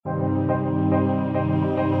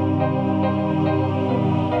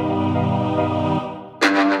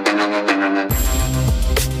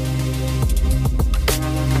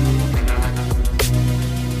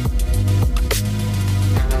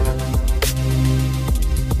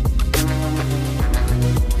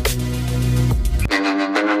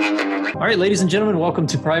right, ladies and gentlemen, welcome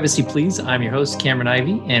to Privacy Please. I'm your host, Cameron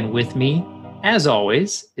Ivy, and with me, as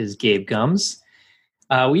always, is Gabe Gums.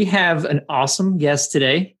 We have an awesome guest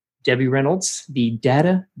today, Debbie Reynolds, the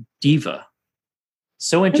Data Diva.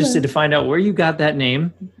 So interested to find out where you got that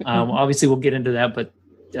name. Obviously, we'll get into that, but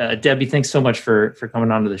Debbie, thanks so much for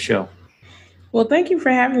coming on to the show. Well, thank you for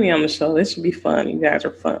having me on the show. This should be fun. You guys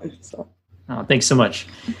are fun. Thanks so much.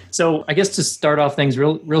 So I guess to start off things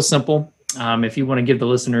real simple, if you want to give the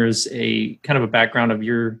listeners a kind of a background of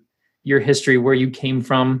your history, where you came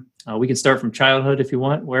from, we can start from childhood if you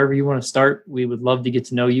want, wherever you want to start. We would love to get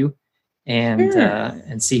to know you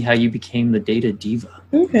and see how you became the Data Diva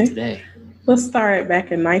today. Let's start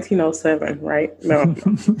back in 1907, right? No.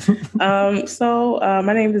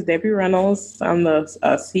 My name is Debbie Reynolds. I'm the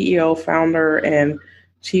CEO, founder, and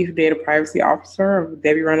Chief Data Privacy Officer of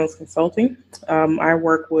Debbie Reynolds Consulting. I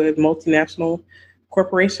work with multinational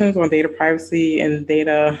corporations on data privacy and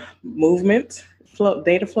data movement,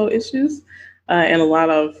 data flow issues, and a lot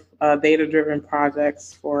of data-driven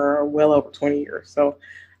projects for well over 20 years. So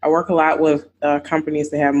I work a lot with companies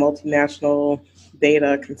that have multinational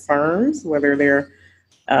data concerns, whether they're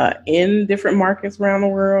in different markets around the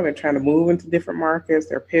world, they're trying to move into different markets,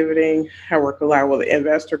 they're pivoting. I work a lot with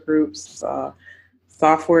investor groups,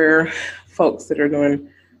 software folks that are doing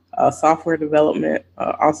software development,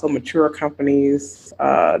 also mature companies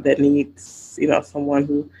that need, someone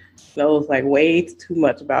who knows like way too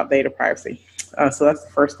much about data privacy. So that's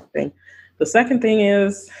the first thing. The second thing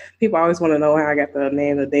is people always want to know how I got the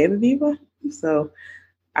name of Data Diva. So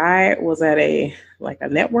I was at a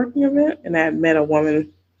networking event and I had met a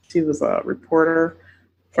woman. She was a reporter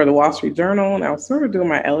for the Wall Street Journal, and I was sort of doing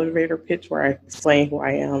my elevator pitch where I explained who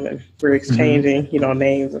I am, and we're exchanging,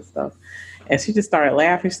 names and stuff. And she just started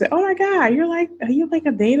laughing. She said, "Oh my God, you're like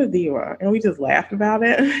a data diva," and we just laughed about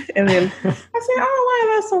it. And then I said, "Oh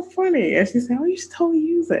wow, that's so funny." And she said, "Oh, you should totally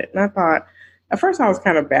use it." And I thought, at first I was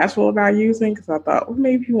kind of bashful about using because I thought, well,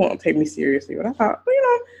 maybe people won't take me seriously. But I thought,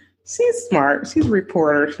 well, she's smart. She's a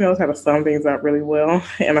reporter. She knows how to sum things up really well.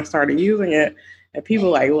 And I started using it, and people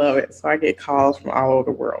love it. So I get calls from all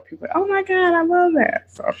over the world. People are like, "Oh my God, I love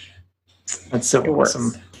that." So that's so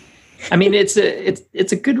awesome. I mean, it's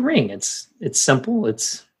a good ring. It's simple.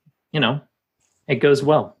 It's, it goes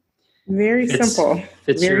well. Very simple.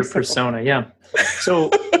 Fits your persona. Yeah. So,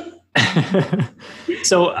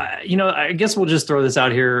 I guess we'll just throw this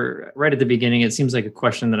out here right at the beginning. It seems like a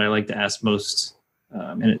question that I like to ask most,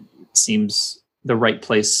 and it seems the right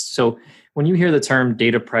place. So when you hear the term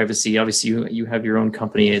data privacy, obviously you have your own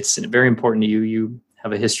company. It's very important to you. You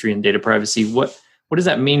have a history in data privacy. What does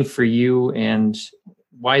that mean for you, and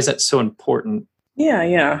why is that so important?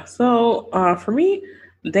 Yeah. So for me,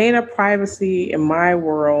 data privacy in my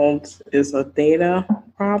world is a data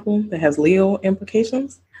problem that has legal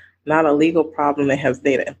implications, not a legal problem that has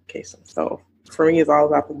data implications. So for me, it's all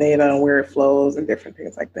about the data and where it flows and different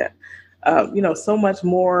things like that. So much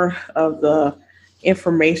more of the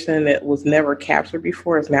information that was never captured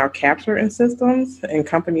before is now captured in systems, and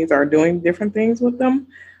companies are doing different things with them.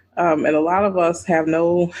 And a lot of us have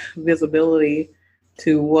no visibility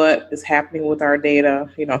to what is happening with our data,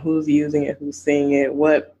 who's using it, who's seeing it,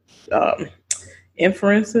 what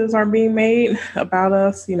inferences are being made about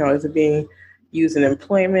us. Is it being used in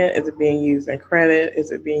employment? Is it being used in credit? Is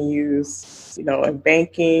it being used, in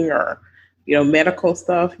banking or, medical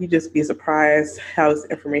stuff? You just be surprised how this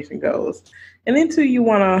information goes. And then too, you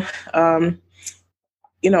want to,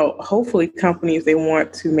 hopefully companies, they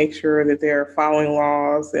want to make sure that they're following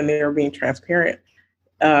laws and they're being transparent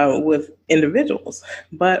with individuals.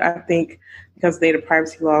 But I think because data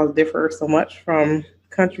privacy laws differ so much from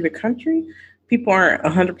country to country, people aren't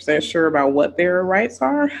 100% sure about what their rights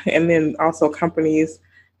are. And then also companies,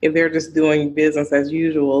 if they're just doing business as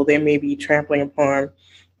usual, they may be trampling upon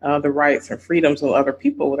the rights and freedoms of other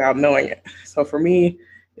people without knowing it. So for me,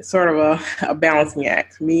 it's sort of a balancing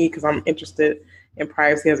act for me, because I'm interested in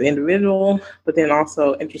privacy as an individual, but then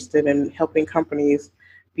also interested in helping companies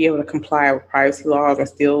be able to comply with privacy laws and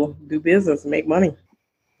still do business and make money.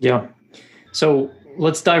 Yeah. So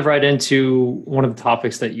let's dive right into one of the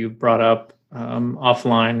topics that you brought up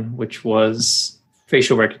offline, which was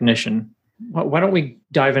facial recognition. Why don't we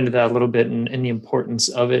dive into that a little bit and the importance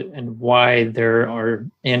of it and why there are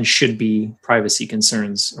and should be privacy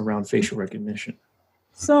concerns around facial recognition?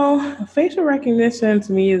 So facial recognition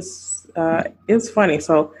to me is it's funny.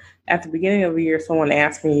 So at the beginning of the year, someone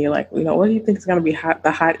asked me, what do you think is going to be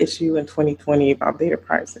the hot issue in 2020 about data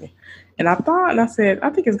privacy? And I said, I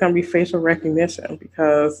think it's going to be facial recognition,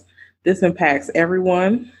 because this impacts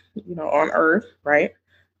everyone, on Earth, right?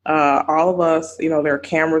 All of us, there are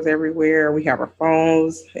cameras everywhere. We have our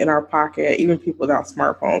phones in our pocket. Even people without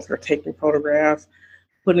smartphones are taking photographs,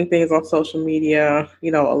 putting things on social media. A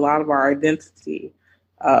lot of our identity.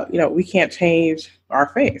 We can't change our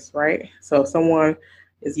face, right? So if someone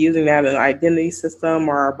is using that as an identity system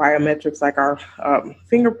or our biometrics, like our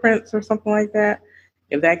fingerprints or something like that,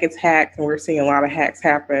 if that gets hacked, and we're seeing a lot of hacks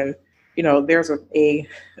happen, there's a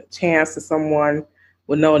chance that someone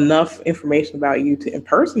would know enough information about you to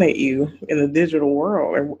impersonate you in the digital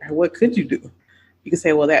world. And what could you do? You could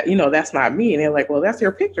say, well, that's not me. And they're like, well, that's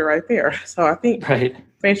your picture right there. So I think Right.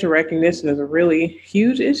 facial recognition is a really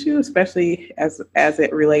huge issue, especially as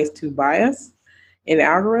it relates to bias in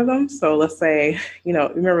algorithms. So let's say,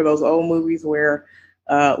 remember those old movies where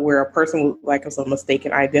a person like was a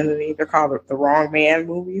mistaken identity. They're called the wrong man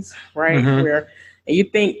movies, right? Mm-hmm. Where and you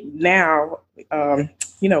think now, well,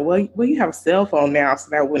 you have a cell phone now,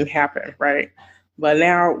 so that wouldn't happen, right? But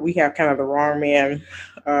now we have kind of the wrong man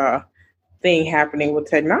thing happening with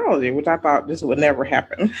technology, which I thought this would never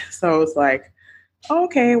happen. So it's like,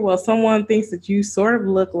 okay, well, someone thinks that you sort of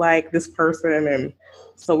look like this person, and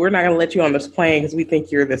so we're not going to let you on this plane because we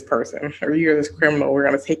think you're this person or you're this criminal. We're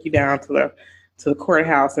going to take you down to the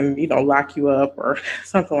courthouse and lock you up or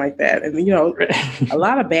something like that. And a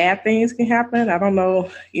lot of bad things can happen. I don't know,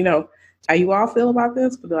 how you all feel about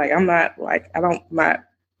this, but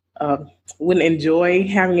wouldn't enjoy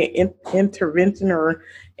having an intervention or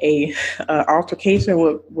a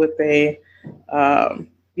altercation with a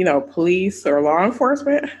police or law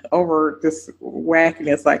enforcement over this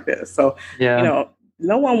wackiness like this. So Yeah.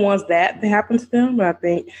 No one wants that to happen to them. But I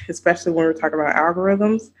think, especially when we're talking about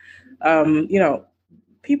algorithms,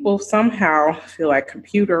 people somehow feel like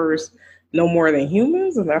computers know more than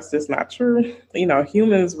humans, and that's just not true.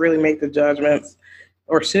 Humans really make the judgments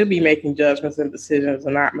or should be making judgments and decisions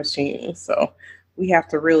and not machines. So we have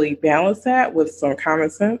to really balance that with some common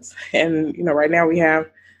sense. And, right now we have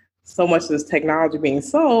so much of this technology being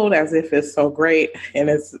sold as if it's so great, and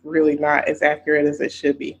it's really not as accurate as it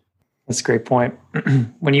should be. That's a great point.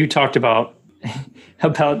 When you talked about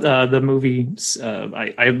the movie,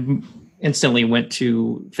 I instantly went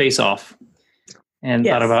to Face Off and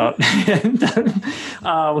thought about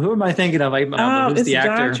who am I thinking of? Who's it's the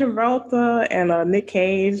actor? John Travolta and Nick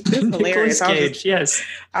Cage. This is hilarious. Nicolas Cage, yes.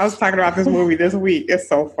 I was talking about this movie this week. It's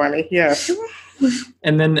so funny. Yes.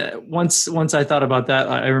 And then once I thought about that,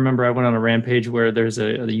 I remember I went on a rampage where there's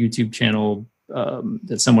a YouTube channel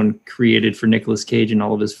that someone created for Nicolas Cage and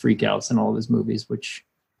all of his freakouts and all of his movies, which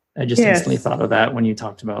I just instantly thought of that when you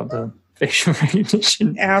talked about the facial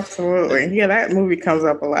recognition. Absolutely. Yeah, that movie comes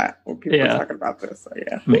up a lot when people are talking about this. So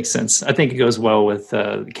yeah. Makes sense. I think it goes well with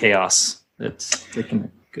the chaos that can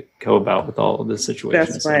go about with all of this situation.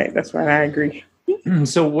 That's right. That's right. I agree.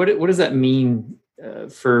 So what does that mean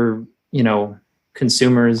for,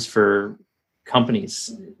 consumers, for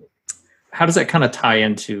companies? How does that kind of tie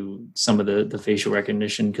into some of the facial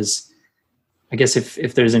recognition? Because I guess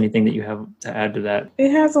if there's anything that you have to add to that.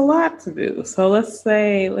 It has a lot to do. So let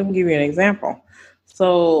me give you an example.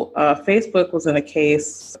 So Facebook was in a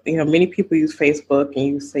case, many people use Facebook,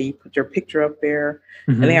 and you put your picture up there,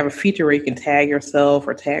 and they have a feature where you can tag yourself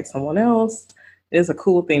or tag someone else. It's a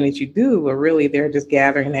cool thing that you do, but really they're just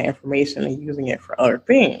gathering that information and using it for other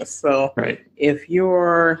things. So if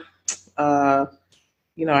you're, I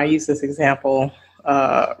used this example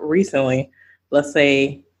recently. Let's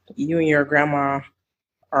say you and your grandma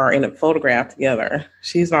are in a photograph together.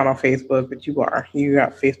 She's not on Facebook, but you are. You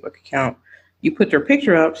got a Facebook account. You put your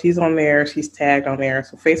picture up. She's on there. She's tagged on there.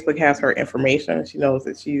 So Facebook has her information. She knows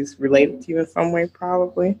that she's related to you in some way,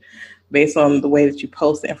 probably, based on the way that you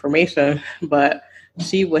post the information. But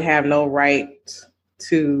she would have no right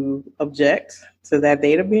to object to that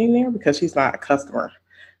data being there because she's not a customer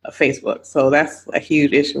of Facebook. So that's a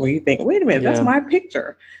huge issue when you think, wait a minute, that's my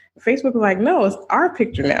picture. Facebook is like, no, it's our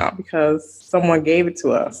picture now because someone gave it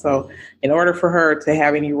to us. So in order for her to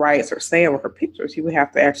have any rights or say over her picture, she would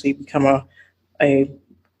have to actually become a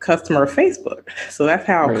customer of Facebook. So that's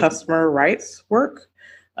how customer rights work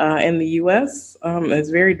in the US. It's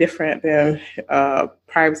very different than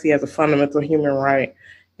privacy as a fundamental human right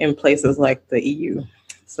in places like the EU.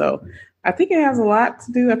 So I think it has a lot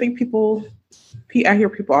to do. I think I hear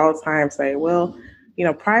people all the time say, well,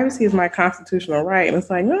 privacy is my constitutional right. And it's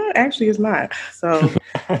like, no, actually it's not. So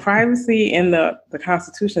privacy in the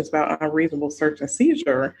Constitution is about unreasonable search and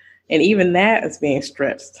seizure. And even that is being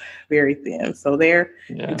stretched very thin. So they're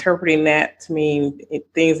interpreting that to mean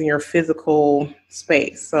things in your physical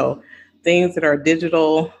space. So things that are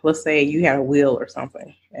digital, let's say you had a will or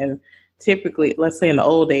something. And typically, let's say in the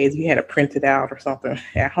old days, you had it printed out or something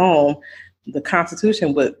at home. the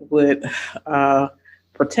Constitution would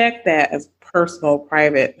protect that as personal,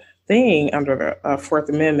 private thing under the Fourth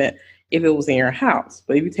Amendment if it was in your house.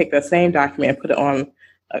 But if you take that same document and put it on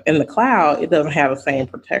in the cloud, it doesn't have the same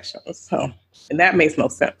protections. So, and that makes no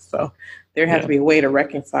sense. So there has to be a way to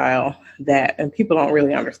reconcile that, and people don't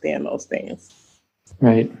really understand those things.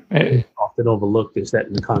 Right. Often overlooked is that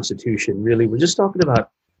in the Constitution, really, we're just talking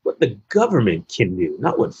about what the government can do,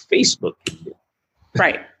 not what Facebook can do.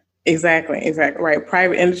 Right. Exactly. Right.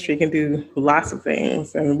 Private industry can do lots of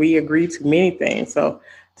things, and we agree to many things. So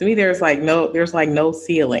to me, there's no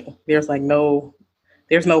ceiling. There's no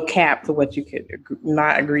cap to what you could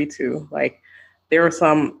not agree to. Like there was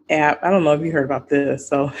some app, I don't know if you heard about this.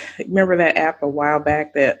 So remember that app a while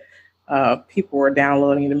back that people were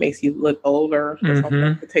downloading and it makes you look older.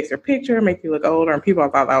 It takes your picture, makes you look older, and people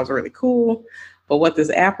thought that was really cool. But what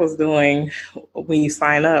this app was doing when you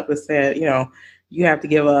sign up, it said, you have to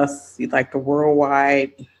give us like the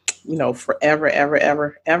worldwide, forever,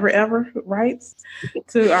 ever rights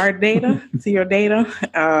to our data, to your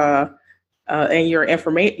data, and your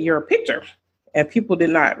information, your picture. And people did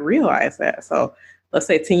not realize that. So let's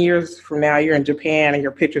say 10 years from now, you're in Japan and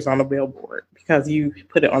your picture's on the billboard because you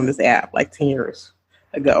put it on this app like 10 years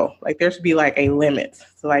ago. Like there should be like a limit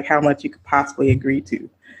to like how much you could possibly agree to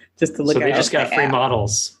just to look at. So they just got free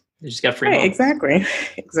models. They just got free models.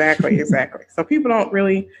 Exactly. So people don't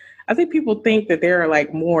really, I think people think that there are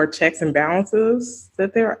like more checks and balances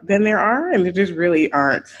than there are, and there just really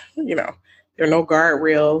aren't. There are no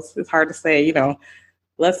guardrails. It's hard to say,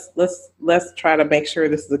 let's try to make sure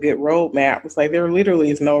this is a good roadmap. It's like there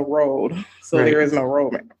literally is no road, so right. There is no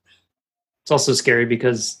roadmap. It's also scary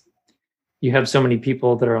because you have so many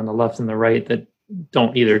people that are on the left and the right that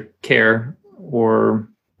don't either care or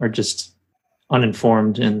are just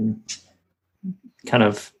uninformed and kind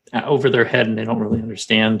of over their head, and they don't really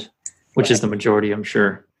understand, which is the majority, I'm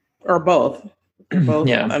sure. Or both. Both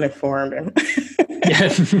uninformed and,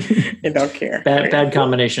 and don't care. Bad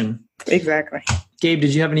combination. Exactly. Gabe,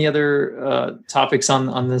 did you have any other topics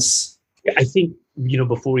on this? I think,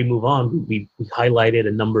 before we move on, we highlighted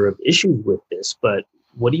a number of issues with this, but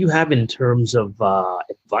what do you have in terms of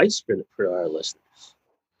advice for our listeners?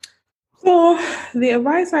 So the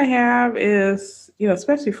advice I have is,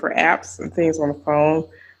 especially for apps and things on the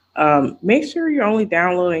phone, make sure you're only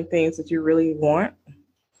downloading things that you really want,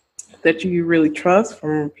 that you really trust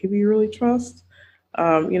from people you really trust.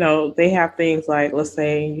 They have things like, let's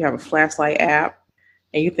say you have a flashlight app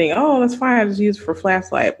and you think, oh, that's fine, I just use it for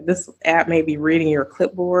flashlight. This app may be reading your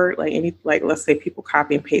clipboard, like let's say people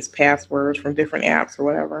copy and paste passwords from different apps or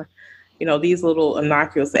whatever. These little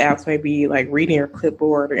innocuous apps may be like reading your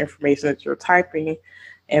clipboard or information that you're typing.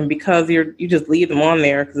 And because you just leave them on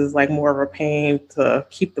there because it's like more of a pain to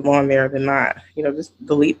keep them on there than not, just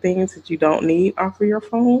delete things that you don't need off of your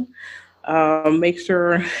phone. Make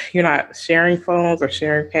sure you're not sharing phones or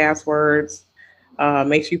sharing passwords.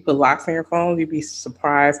 Make sure you put locks on your phone. You'd be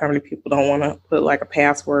surprised how many people don't want to put like a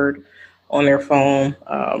password on their phone.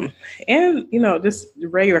 And just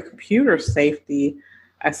regular computer safety.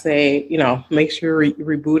 I say, make sure you're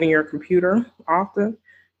rebooting your computer often.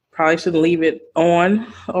 Probably shouldn't leave it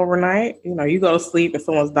on overnight. You go to sleep and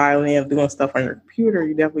someone's dialing in, doing stuff on your computer.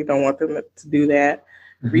 You definitely don't want them to do that.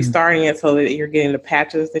 Mm-hmm. Restarting it so that you're getting the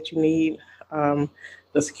patches that you need,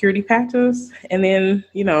 the security patches. And then,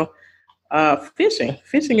 phishing.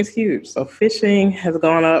 Phishing is huge. So phishing has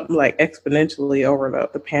gone up like exponentially over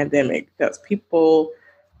the pandemic because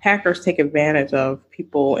hackers take advantage of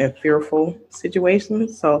people in fearful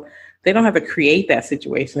situations. So they don't have to create that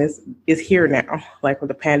situation. It's here now, like with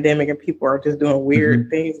the pandemic, and people are just doing weird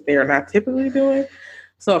things they are not typically doing.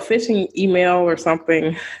 So a phishing email or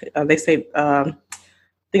something, they say, I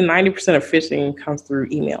think 90% of phishing comes through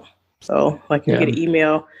email. So like you get an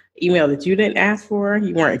email that you didn't ask for,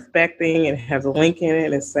 you weren't expecting, and it has a link in it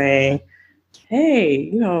and it's saying, hey,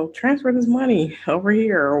 transfer this money over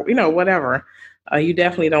here, or, whatever. You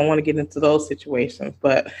definitely don't want to get into those situations,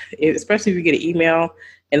 but especially if you get an email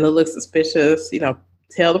and it looks suspicious,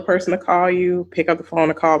 tell the person to call you, pick up the phone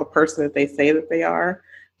and call the person that they say that they are.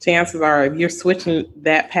 Chances are if you're switching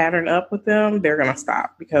that pattern up with them, they're going to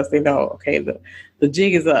stop because they know, okay, the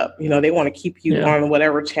jig is up. They want to keep you on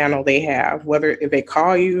whatever channel they have, whether if they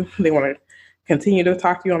call you, they want to continue to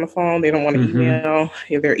talk to you on the phone. They don't want to email.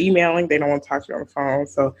 If they're emailing, they don't want to talk to you on the phone.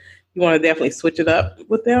 So you want to definitely switch it up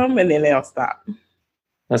with them, and then they'll stop.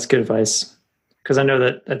 That's good advice, because I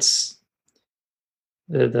know that's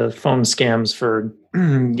the phone scams for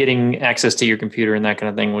getting access to your computer and that kind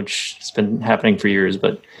of thing, which has been happening for years.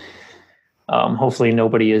 But hopefully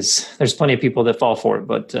nobody is. There's plenty of people that fall for it,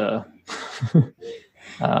 but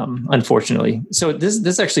unfortunately. So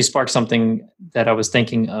this actually sparked something that I was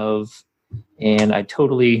thinking of, and I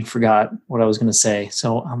totally forgot what I was going to say.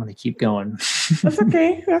 So I'm going to keep going. That's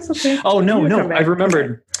okay. That's okay. Oh, no, I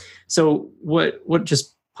remembered. So what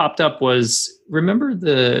just popped up was,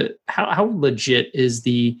 remember how legit is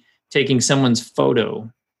the taking someone's photo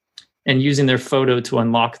and using their photo to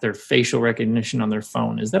unlock their facial recognition on their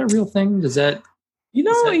phone? Is that a real thing? It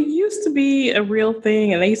used to be a real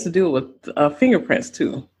thing, and they used to do it with fingerprints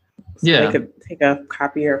too. So they could take a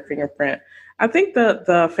copy of your fingerprint. I think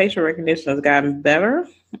the facial recognition has gotten better.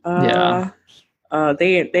 They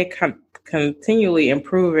continually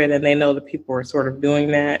improve it, and they know that people are sort of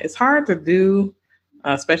doing that. It's hard to do,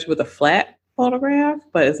 especially with a flat photograph,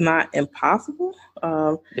 but it's not impossible.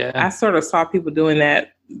 I sort of saw people doing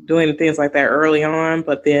things like that early on,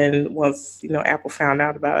 but then once Apple found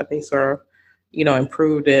out about it, they sort of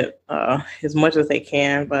improved it as much as they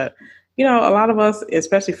can. But a lot of us,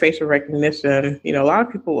 especially facial recognition, a lot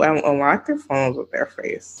of people unlock their phones with their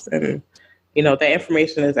face, and that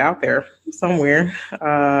information is out there somewhere.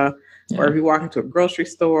 Or if you walk into a grocery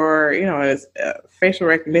store, it's, facial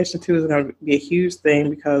recognition too is going to be a huge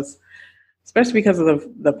thing, especially because of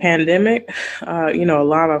the pandemic. A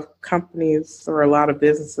lot of companies or a lot of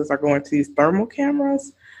businesses are going to these thermal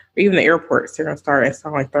cameras. Or even the airports, they're going to start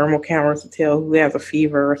installing thermal cameras to tell who has a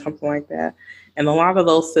fever or something like that. And a lot of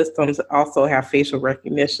those systems also have facial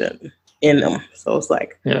recognition in them. So it's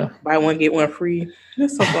like buy one, get one free,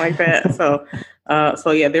 something like that. So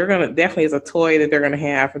they're going to definitely, is a toy that they're going to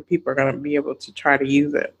have, and people are going to be able to try to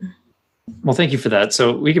use it. Well, thank you for that.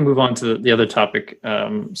 So we can move on to the other topic.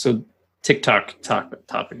 So TikTok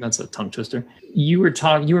topic, that's a tongue twister. You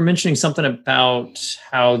were mentioning something about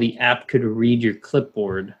how the app could read your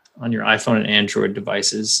clipboard on your iPhone and Android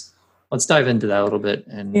devices. Let's dive into that a little bit.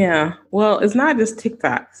 And well, it's not just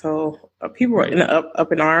TikTok. So people were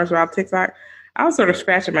up in arms about TikTok. I was sort of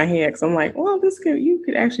scratching my head because I'm like, well, you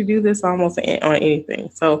could actually do this almost on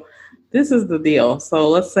anything. So this is the deal. So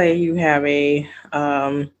let's say you have a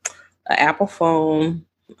Apple phone.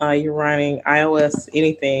 You're running iOS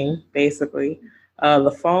anything, basically.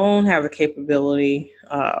 The phone has a capability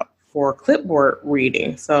for clipboard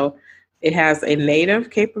reading. So it has a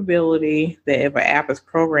native capability that if an app is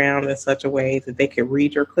programmed in such a way that they can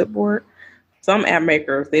read your clipboard. Some app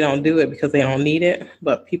makers, they don't do it because they don't need it.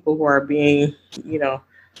 But people who are being,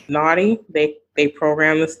 naughty, they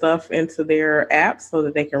program this stuff into their apps so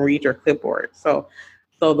that they can read your clipboard. So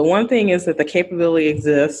the one thing is that the capability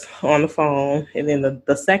exists on the phone. And then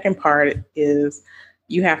the second part is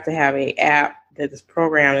you have to have an app that is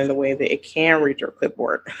programmed in the way that it can read your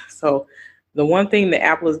clipboard. So the one thing that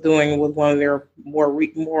Apple is doing with one of their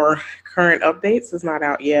more current updates is not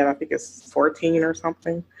out yet. I think it's 14 or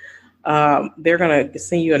something. They're going to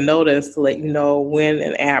send you a notice to let you know when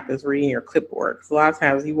an app is reading your clipboard. So a lot of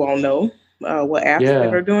times you won't know what apps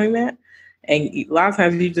that are doing that. And a lot of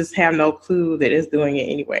times you just have no clue that it's doing it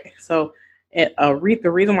anyway. So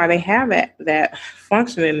the reason why they have that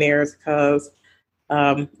function in there is because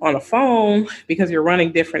on a phone, because you're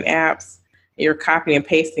running different apps, you're copying and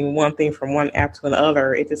pasting one thing from one app to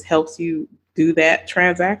another. It just helps you do that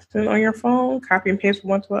transaction on your phone, copy and paste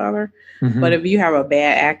from one to the other. Mm-hmm. But if you have a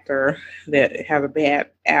bad actor that has a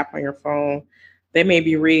bad app on your phone, they may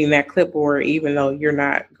be reading that clipboard even though you're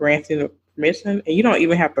not granting the permission, and you don't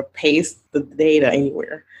even have to paste the data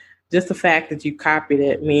anywhere. Just the fact that you copied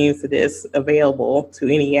it means that it's available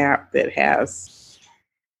to any app that has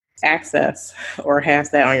access or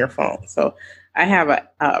has that on your phone. So I have an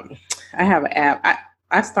app.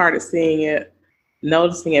 I started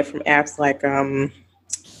noticing it from apps like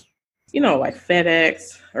like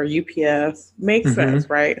FedEx or UPS. Makes sense,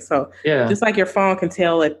 right? So just like your phone can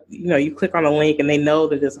tell that you click on a link and they know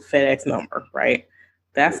that it's a FedEx number, right?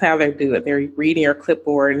 That's how they do it. They're reading your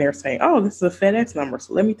clipboard and they're saying, "Oh, this is a FedEx number,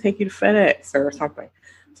 so let me take you to FedEx or something."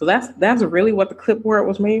 So that's really what the clipboard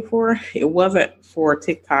was made for. It wasn't for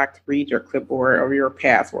TikTok to read your clipboard or your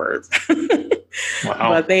passwords. Wow.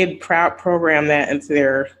 But they program that into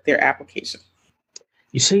their application.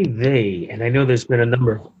 You say they, and I know there's been a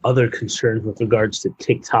number of other concerns with regards to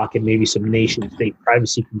TikTok and maybe some nation-state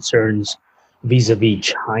privacy concerns vis-a-vis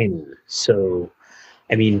China. So,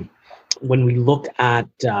 I mean, when we look at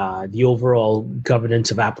the overall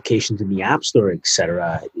governance of applications in the App Store, et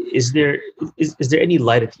cetera, is there any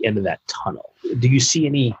light at the end of that tunnel? Do you see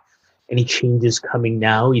any changes coming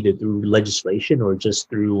now, either through legislation or just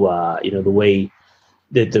through the way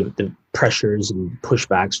the pressures and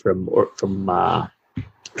pushbacks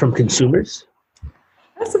from consumers?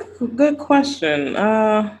 That's a good question.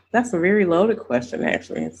 That's a very loaded question,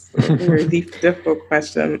 actually. It's a very difficult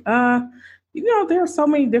question. there are so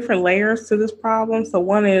many different layers to this problem. So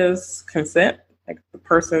one is consent, like the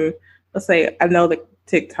person, let's say, I know that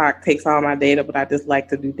TikTok takes all my data, but I just like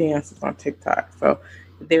to do dances on TikTok. So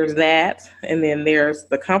there's that. And then there's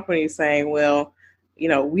the company saying, well,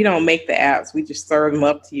 we don't make the apps, we just serve them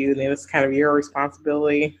up to you. And then it's kind of your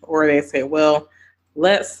responsibility. Or they say, well,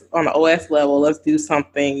 on the OS level, let's do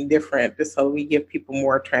something different just so we give people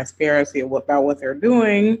more transparency about what they're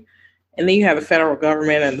doing. And then you have the federal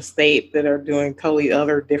government and the state that are doing totally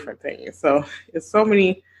other different things. So it's so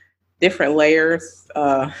many different layers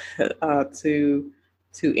to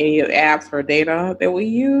any of the apps or data that we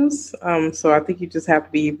use. So I think you just have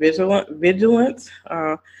to be vigilant.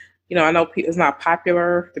 I know it's not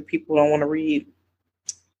popular that people don't want to read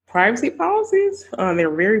privacy policies. They're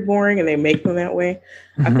very boring and they make them that way.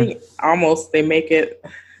 Mm-hmm. I think almost they make it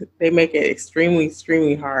extremely,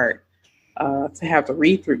 extremely hard to have to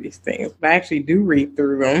read through these things. But I actually do read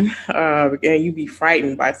through them. And you'd be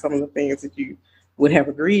frightened by some of the things that you would have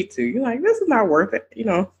agreed to. You're like, this is not worth it.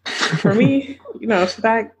 For me, should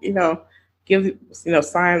I, give,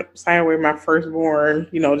 sign away my firstborn,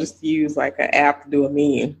 just to use like an app to do a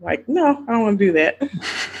meme? Like, no, I don't want to do that.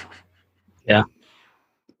 Yeah.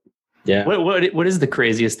 Yeah. What is the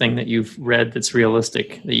craziest thing that you've read that's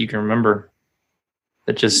realistic that you can remember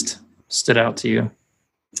that just stood out to you?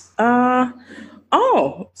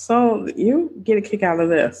 So you get a kick out of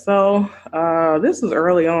this. So this was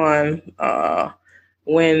early on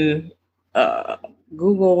when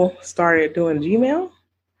Google started doing Gmail.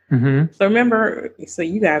 Mm-hmm. So remember,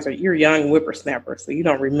 you're young whippersnappers, so you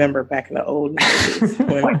don't remember back in the old days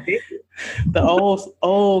when the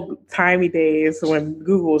old timey days when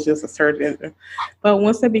Google was just a search engine. But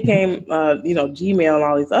once it became, Gmail and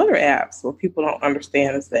all these other apps, what people don't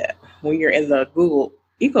understand is that when you're in the Google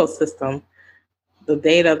ecosystem, the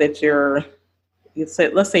data that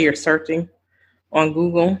let's say you're searching on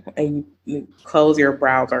Google and you close your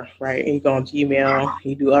browser, right? And you go on Gmail,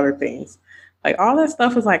 you do other things. Like all that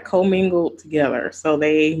stuff is like commingled together. So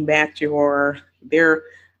they match they're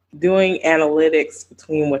doing analytics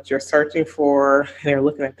between what you're searching for, and they're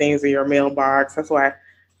looking at things in your mailbox. That's why,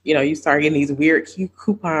 you start getting these weird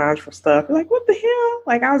coupons for stuff. You're like, what the hell?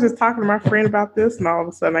 Like I was just talking to my friend about this, and all of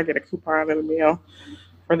a sudden I get a coupon in the mail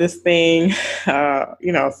for this thing.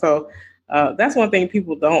 So that's one thing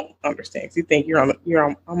people don't understand. Because you think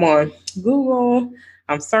I'm on Google,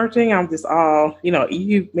 I'm searching, I'm just all,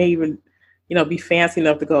 you may even be fancy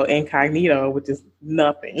enough to go incognito, which is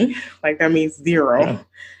nothing. Like that means zero. Yeah.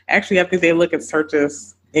 Actually, I think they look at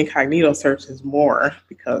incognito searches more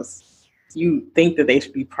because you think that they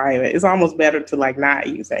should be private. It's almost better to like not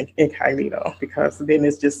use incognito because then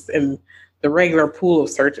it's just in the regular pool of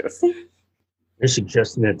searches. You're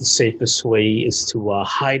suggesting that the safest way is to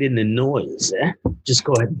hide in the noise. Just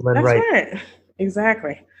go ahead and blend. That's right.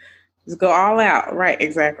 Exactly. Just go all out. Right.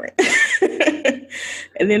 Exactly.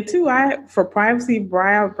 And then too, for privacy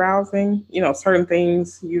browsing, certain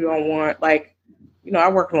things you don't want, like, I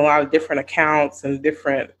work on a lot of different accounts and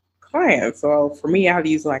different clients. So for me, I'd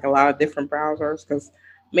use like a lot of different browsers because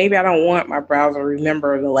maybe I don't want my browser to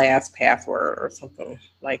remember the last password or something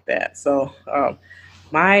like that. So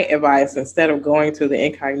my advice, instead of going to the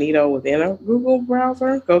incognito within a Google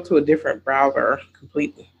browser, go to a different browser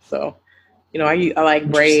completely. So, I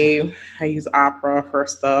like Brave. I use Opera for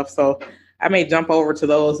stuff. So I may jump over to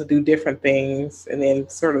those to do different things. And then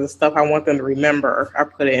sort of the stuff I want them to remember, I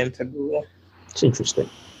put it into Google. It's interesting.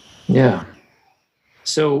 Yeah.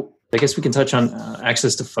 So I guess we can touch on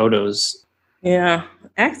access to photos. Yeah.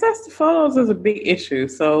 Access to photos is a big issue.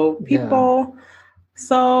 So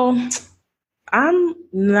I'm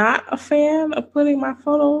not a fan of putting my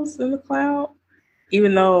photos in the cloud,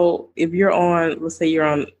 even though if let's say you're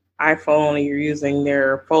on iPhone and you're using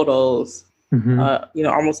their photos, mm-hmm.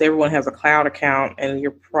 Almost everyone has a cloud account and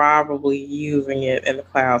you're probably using it in the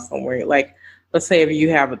cloud somewhere. Like, let's say if you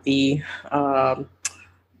have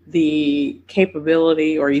the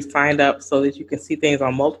capability or you signed up so that you can see things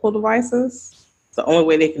on multiple devices. The only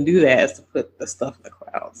way they can do that is to put the stuff in the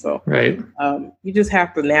cloud. So right. You just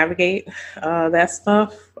have to navigate that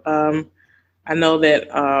stuff. I know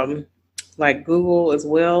that like Google as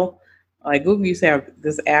well. Like Google used to have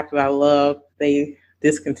this app that I love. They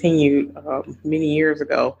discontinued many years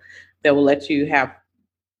ago that will let you have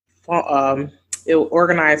it will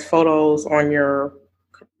organize photos on your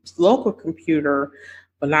local computer,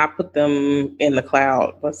 but not put them in the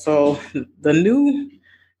cloud. But so the new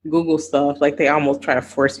Google stuff, like they almost try to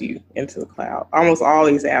force you into the cloud. Almost all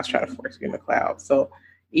these apps try to force you in the cloud. So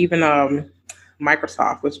even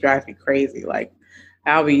Microsoft, which drives me crazy, like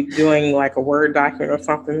I'll be doing like a Word document or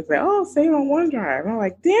something and say, oh, save on OneDrive. And I'm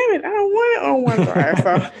like, damn it, I don't want it on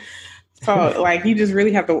OneDrive. So like you just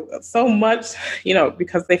really have to so much,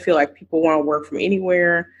 because they feel like people want to work from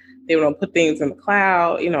anywhere. They want to put things in the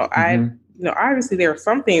cloud. Obviously there are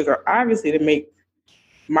some things that are obviously to make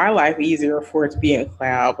my life easier for it to be in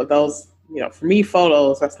cloud, but those, for me,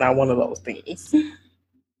 photos, that's not one of those things.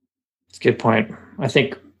 It's a good point. I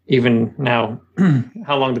think even now,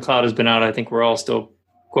 how long the cloud has been out, I think we're all still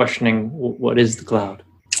questioning what is the cloud.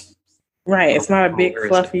 Right. It's not a big,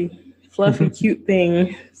 fluffy, cute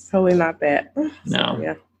thing. It's totally not that. No.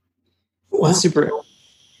 Yeah. Well, super.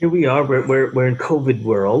 Here we are. We're in COVID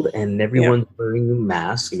world, and everyone's wearing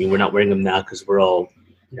masks. I mean, we're not wearing them now because we're all,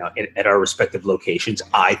 at our respective locations.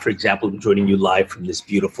 I, for example, am joining you live from this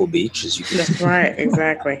beautiful beach, as you can see. That's right.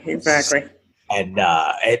 Exactly.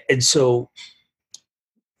 And so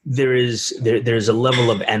there's a level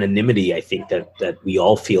of anonymity, I think, that we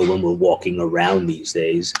all feel when we're walking around these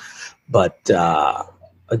days. But I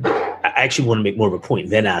actually want to make more of a point,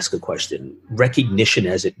 then ask a question. Recognition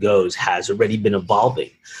as it goes has already been evolving.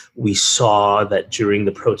 We saw that during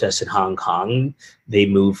the protests in Hong Kong, they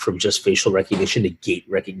moved from just facial recognition to gait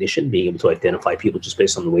recognition, being able to identify people just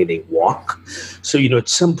based on the way they walk. So, at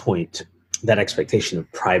some point, that expectation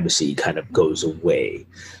of privacy kind of goes away.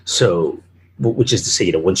 So, which is to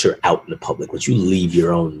say, once you're out in the public, once you leave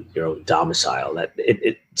your own domicile, that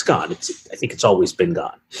it's gone. I think it's always been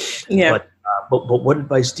gone. Yeah. But what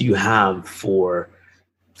advice do you have for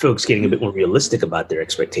folks getting a bit more realistic about their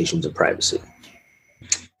expectations of privacy?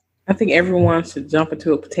 I think everyone should jump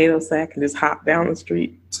into a potato sack and just hop down the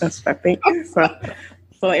street. That's what I think.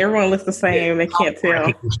 So everyone looks the same. They can't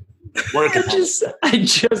tell. I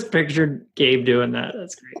just pictured Gabe doing that.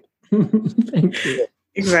 That's great. Thank you.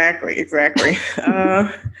 Exactly.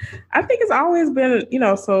 I think it's always been,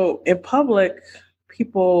 so in public,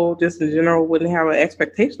 people just in general wouldn't have an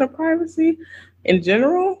expectation of privacy in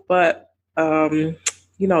general, but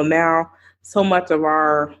now so much of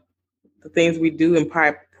the things we do in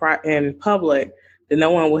public that no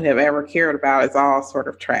one would have ever cared about is all sort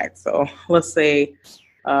of tracked. So let's say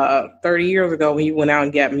 30 years ago when you went out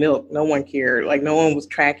and got milk, no one cared. Like no one was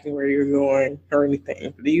tracking where you're going or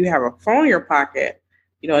anything. But you have a phone in your pocket,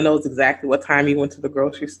 it knows exactly what time you went to the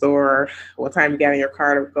grocery store, what time you got in your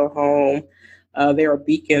car to go home. There are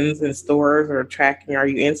beacons in stores that are tracking, are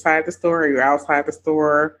you inside the store? Are you outside the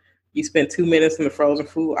store? You spent 2 minutes in the frozen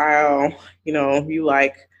food aisle. You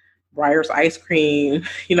like Breyer's ice cream.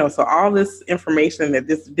 So all this information that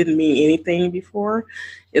this didn't mean anything before,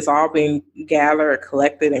 it's all being gathered,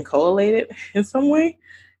 collected, and collated in some way.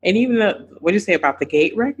 And even what you say about the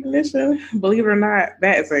gait recognition, believe it or not,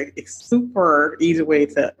 that is a super easy way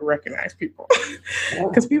to recognize people.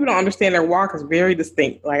 Because people don't understand their walk is very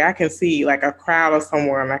distinct. Like I can see like a crowd of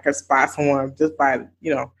someone, I can spot someone just by,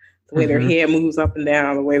 the way their head moves up and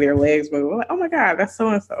down, the way their legs move. Like, oh my God, that's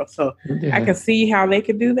so-and-so. So I can see how they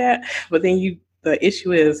could do that. But then the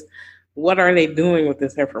issue is, what are they doing with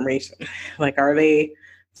this information? Like, are they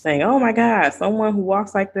saying, oh my God, someone who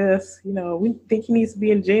walks like this, we think he needs to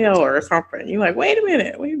be in jail or something. You're like, wait a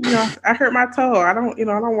minute, I hurt my toe. I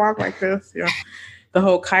don't walk like this. The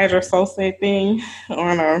whole Kaiser Sose thing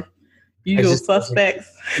on Usual Suspects.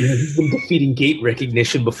 He's been defeating gait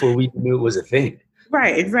recognition before we knew it was a thing.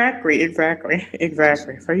 Right, exactly.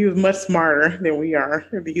 So he was much smarter than we are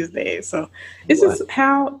these days. So it's just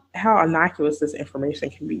how innocuous this information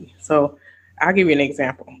can be. So I'll give you an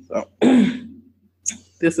example. So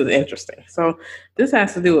this is interesting. So this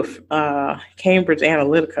has to do with Cambridge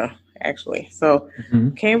Analytica, actually. So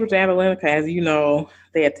Cambridge Analytica, as you know,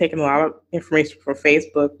 they had taken a lot of information from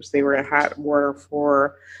Facebook, which they were in hot water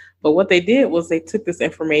for. But what they did was they took this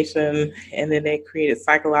information and then they created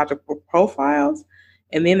psychological profiles.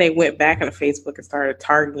 And then they went back into Facebook and started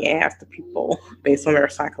targeting ads to people based on their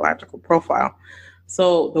psychological profile.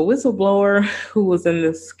 So the whistleblower who was in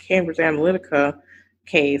this Cambridge Analytica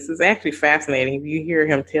case is actually fascinating. If you hear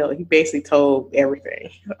him he basically told everything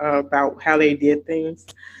about how they did things.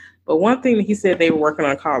 But one thing that he said they were working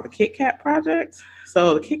on called the Kit Kat Project.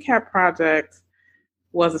 So the Kit Kat Project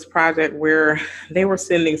was this project where they were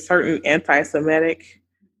sending certain anti-Semitic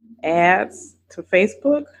ads to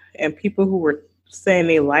Facebook, and people who were saying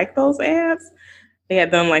they liked those ads, they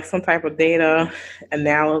had done like some type of data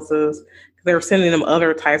analysis. They were sending them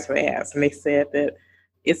other types of ads, and they said that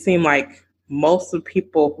it seemed like most of the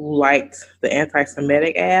people who liked the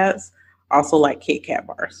anti-Semitic ads also like Kit Kat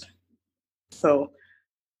bars. So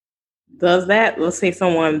let's say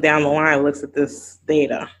someone down the line looks at this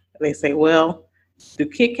data and they say, well, do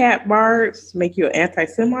Kit Kat bars make you an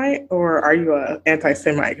anti-Semite, or are you an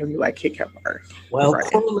anti-Semite because you like Kit Kat bars? Well,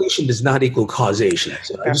 correlation does not equal causation.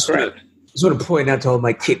 So That's right. I just want to point out to all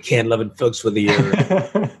my Kit Kat loving folks, whether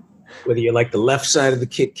you're like the left side of the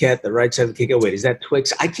Kit Kat, the right side of the Kit Kat. Wait, is that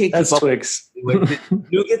Twix? I can't. That's Twix.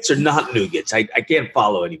 Nougats or not nougats? I can't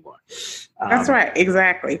follow anymore. That's right,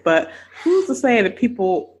 exactly. But who's to say that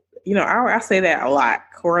people? I say that a lot.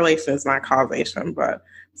 Correlation is not causation, but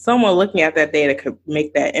someone looking at that data could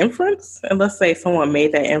make that inference. And let's say someone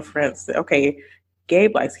made that inference. Okay,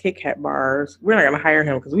 Gabe likes Kit Kat bars. We're not going to hire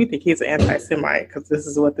him because we think he's an anti-Semite because this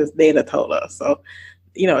is what this data told us. So,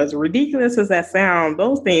 as ridiculous as that sounds,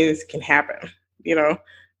 those things can happen,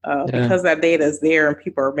 because that data is there and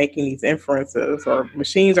people are making these inferences, or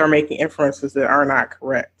machines are making inferences that are not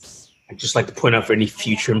correct. I'd just like to point out for any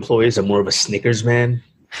future employees, I'm more of a Snickers man.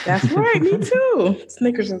 That's right. Me too.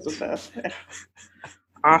 Snickers is the best.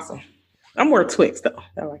 Awesome. I'm more Twix though.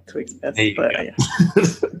 I like Twix best. But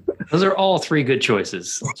those are all three good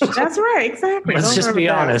choices. That's right. Exactly. Let's just be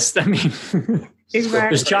honest. I mean, exactly.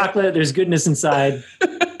 There's chocolate. There's goodness inside.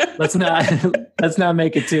 Let's not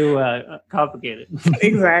make it too complicated.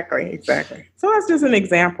 Exactly. So that's just an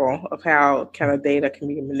example of how kind of data can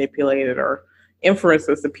be manipulated, or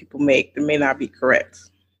inferences that people make that may not be correct.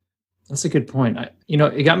 That's a good point.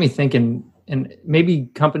 It got me thinking, and maybe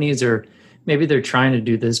companies maybe they're trying to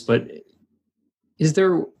do this, but is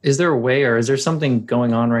there a way, or is there something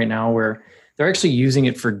going on right now where they're actually using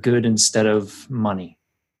it for good instead of money?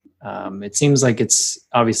 It seems like it's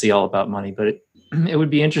obviously all about money, but it would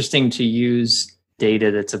be interesting to use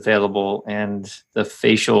data that's available and the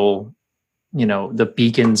facial, the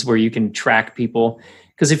beacons where you can track people.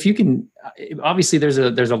 Because if you can, obviously there's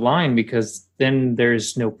a line, because then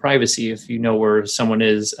there's no privacy if you know where someone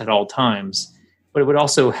is at all times. But it would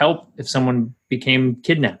also help if someone became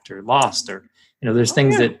kidnapped or lost, or there's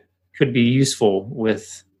things that could be useful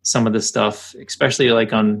with some of the stuff, especially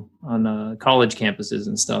like on college campuses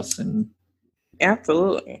and stuff. And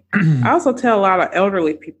absolutely, I also tell a lot of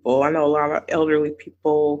elderly people. I know a lot of elderly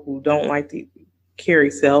people who don't like to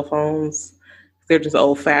carry cell phones. They're just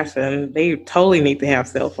old fashioned. They totally need to have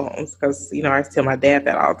cell phones because, I tell my dad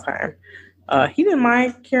that all the time. He didn't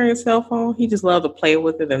mind carrying a cell phone. He just loved to play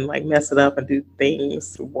with it and like mess it up and do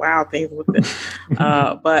wild things with it.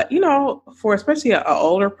 But, for especially an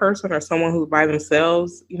older person or someone who's by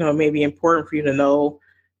themselves, it may be important for you to know,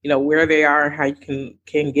 where they are and how you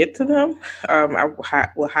can get to them. I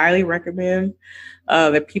will highly recommend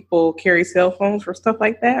that people carry cell phones for stuff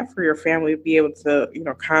like that, for your family to be able to,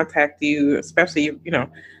 contact you, especially,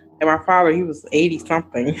 and my father, he was 80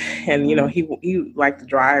 something, and, he liked to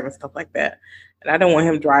drive and stuff like that. And I don't want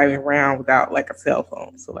him driving around without like a cell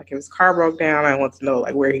phone. So like if his car broke down, I want to know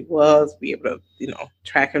like where he was, be able to,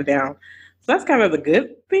 track him down. So that's kind of the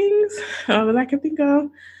good things that I can think of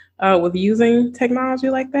with using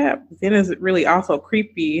technology like that. But then it's really also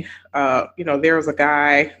creepy. There was a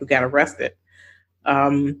guy who got arrested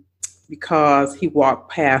because he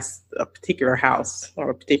walked past a particular house on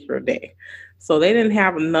a particular day. So they didn't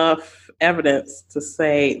have enough evidence to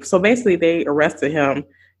say, so basically they arrested him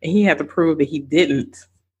and he had to prove that he didn't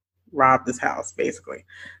rob this house, basically.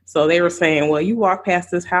 So they were saying, well, you walk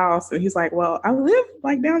past this house. And he's like, well, I live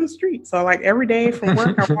like down the street. So like every day from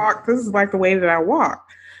work I walk, this is like the way that I walk.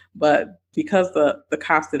 But because the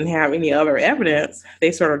cops didn't have any other evidence,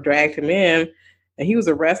 they sort of dragged him in and he was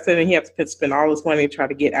arrested and he had to spend all this money to try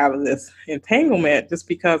to get out of this entanglement just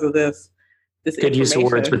because of this good use of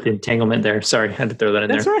words with entanglement there. Sorry, I had to throw that in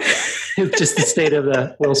there. That's right. Just the state of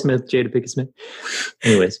the Will Smith, Jada Pinkett Smith.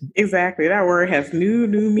 Anyways. Exactly. That word has new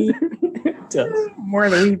meaning. It does.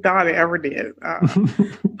 More than we thought it ever did.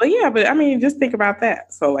 But I mean, just think about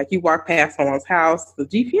that. So like you walk past someone's house, the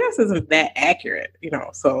GPS isn't that accurate,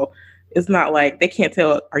 so it's not like they can't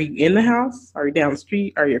tell, are you in the house? Are you down the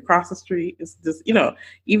street? Are you across the street? It's just,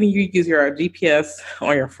 even you use your GPS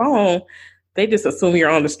on your phone, they just assume you're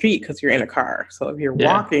on the street because you're in a car. So if you're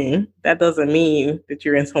walking, that doesn't mean that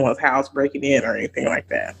you're in someone's house breaking in or anything like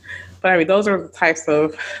that. But I mean, those are the types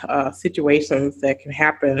of situations that can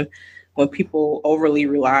happen when people overly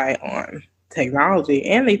rely on technology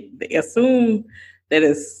and they assume that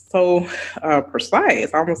it's so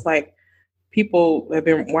precise, almost like people have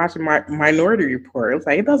been watching Minority Report. It's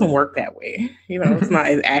like, it doesn't work that way. It's not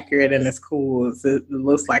as accurate and as cool as it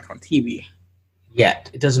looks like on TV. Yet.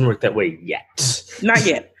 It doesn't work that way yet. Not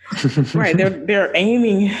yet. Right. They're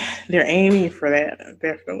aiming for that,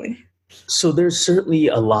 definitely. So there's certainly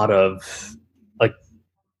a lot of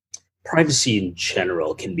privacy in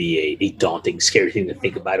general can be a daunting, scary thing to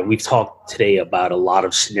think about. And we've talked today about a lot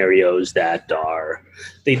of scenarios that are,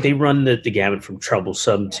 they run the gamut from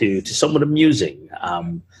troublesome to somewhat amusing.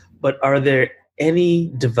 But are there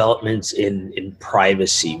any developments in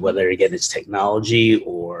privacy, whether again it's technology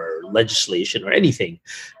or legislation or anything,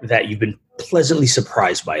 that you've been pleasantly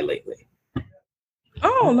surprised by lately?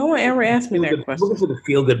 Oh, no one ever asked me that question. Looking for the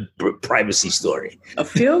feel-good privacy story. A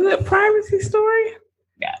feel-good privacy story?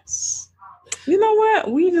 Yes. You know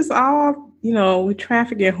what? We just all, we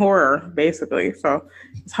traffic in horror, basically. So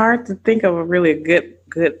it's hard to think of a really good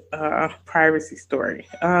privacy story.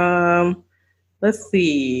 Let's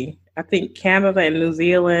see. I think Canada and New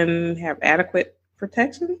Zealand have adequate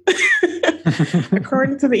protection,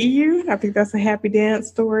 according to the EU. I think that's a happy dance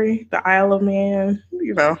story. The Isle of Man,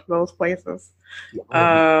 those places.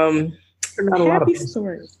 Happy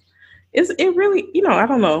stories. It really, I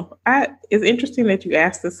don't know. It's interesting that you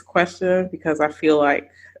asked this question because I feel like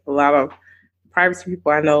a lot of privacy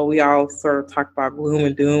people I know, we all sort of talk about gloom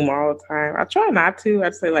and doom all the time. I try not to.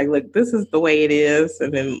 I'd say look, this is the way it is.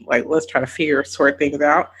 And then let's try to sort things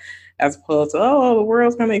out, as opposed to, the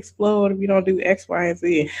world's going to explode if we don't do X, Y, and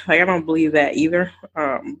Z. I don't believe that either.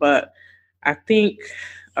 But I think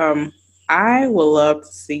I would love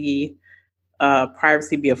to see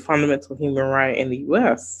privacy be a fundamental human right in the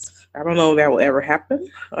U.S. I don't know if that will ever happen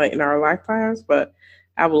in our lifetimes, but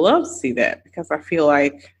I would love to see that because I feel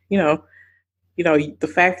like,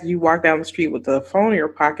 the fact that you walk down the street with the phone in your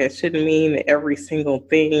pocket shouldn't mean that every single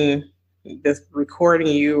thing that's recording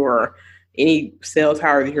you or any cell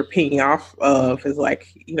tower that you're pinging off of is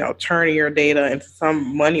turning your data into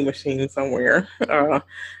some money machine somewhere.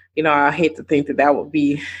 I hate to think that would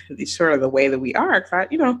be sort of the way that we are. Cause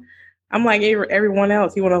I'm like everyone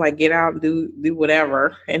else. You want to get out and do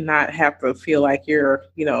whatever and not have to feel like you're,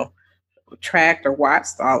 tracked or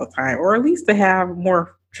watched all the time, or at least to have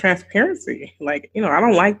more transparency. I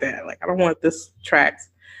don't like that. I don't want this tracked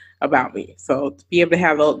about me. So to be able to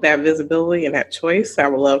have that visibility and that choice, I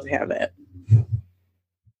would love to have that.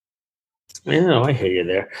 Yeah, I hear you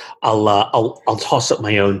there. I'll toss up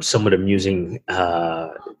my own somewhat amusing,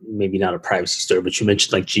 maybe not a privacy story, but you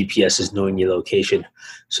mentioned GPS is knowing your location.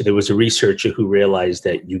 So there was a researcher who realized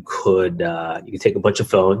that you could take a bunch of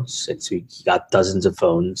phones, and so he got dozens of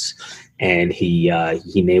phones, and he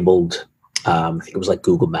enabled, I think it was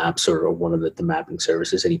Google Maps or one of the mapping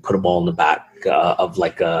services, and he put them all in the back of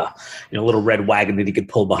a little red wagon that he could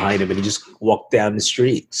pull behind him, and he just walked down the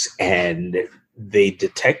streets, and they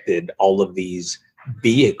detected all of these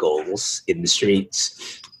vehicles in the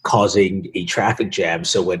streets causing a traffic jam.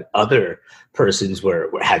 So when other persons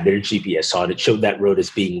had their GPS on, it showed that road as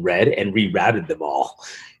being red and rerouted them all,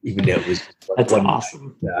 even though it was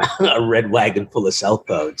awesome. A red wagon full of cell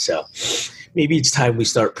phones. So maybe it's time we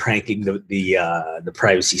start pranking the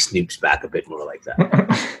privacy snoops back a bit more like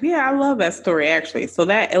that. Yeah, I love that story actually. So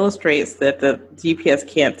that illustrates that the GPS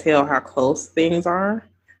can't tell how close things are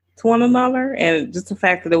to one another, and just the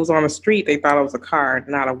fact that it was on the street, they thought it was a car,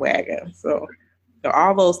 not a wagon. So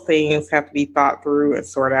all those things have to be thought through and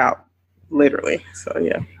sorted out, literally. So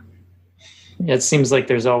yeah, it seems like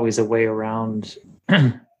there's always a way around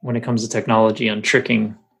when it comes to technology on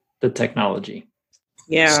tricking the technology.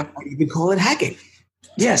 Yeah, you can call it hacking.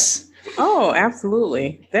 Yes. Oh,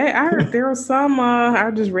 absolutely. There was some.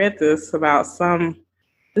 I just read this about some.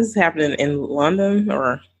 This is happening in London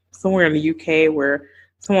or somewhere in the UK where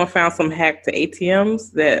someone found some hack to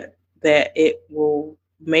ATMs that it will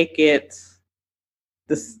make it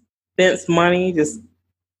dispense money just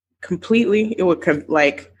completely. It would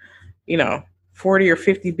 40 or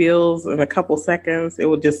 50 bills in a couple seconds. It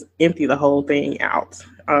would just empty the whole thing out.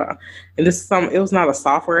 And it was not a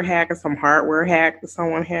software hack, it's some hardware hack that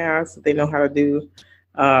someone has that they know how to do.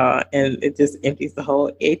 And it just empties the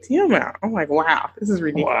whole ATM out. I'm like, wow, this is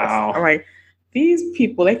ridiculous. Wow. I'm like, these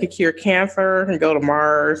people, they could cure cancer and go to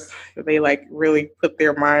Mars. They really put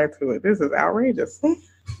their mind to it. This is outrageous.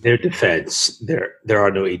 Their defense, there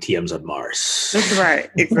are no ATMs on Mars. That's right.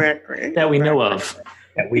 Exactly. That we know of.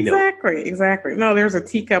 That we know. Exactly. No, there's a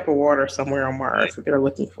teacup of water somewhere on Mars that they're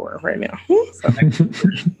looking for right now. So.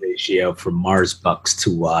 Ratio from Mars bucks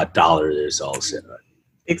to dollars is also.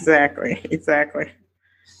 Exactly.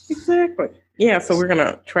 Yeah, so we're going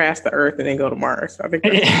to trash the Earth and then go to Mars. I think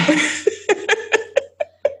that's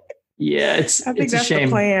yeah, it's a shame.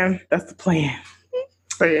 That's the plan.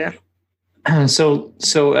 So yeah. So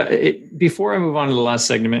before I move on to the last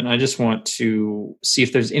segment, I just want to see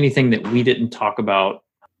if there's anything that we didn't talk about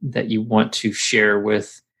that you want to share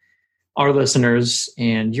with our listeners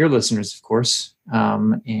and your listeners, of course,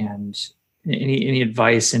 and any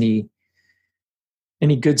advice, any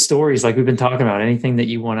any good stories like we've been talking about? Anything that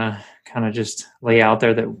you want to kind of just lay out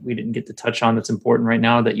there that we didn't get to touch on that's important right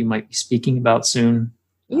now that you might be speaking about soon?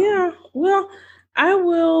 Yeah, well, I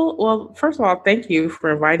will. Well, first of all, thank you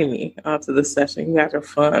for inviting me to this session. You guys are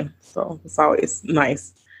fun, so it's always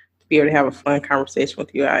nice to be able to have a fun conversation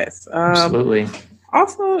with you guys. Absolutely.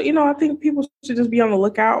 Also, I think people should just be on the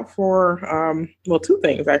lookout for, two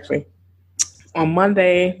things actually. On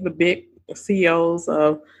Monday, the big CEOs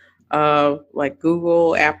of like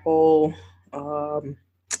Google, Apple,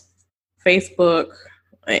 Facebook,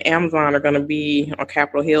 and Amazon are going to be on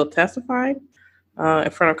Capitol Hill testifying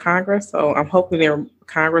in front of Congress. So I'm hoping their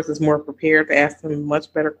Congress is more prepared to ask them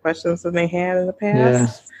much better questions than they had in the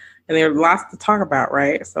past. Yeah. And there are lots to talk about,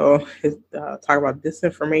 right? So talk about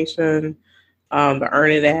disinformation, the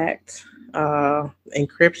Earn It Act,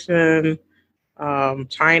 encryption,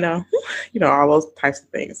 China, all those types of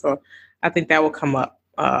things. So I think that will come up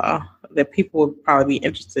that people would probably be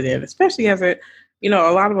interested in, especially as a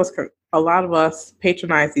lot of us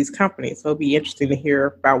patronize these companies. So it'll be interesting to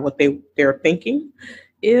hear about what their thinking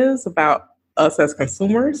is about us as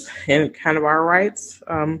consumers and kind of our rights.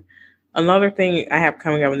 Another thing I have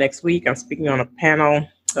coming up next week, I'm speaking on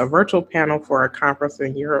a virtual panel for a conference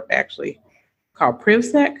in Europe, actually, called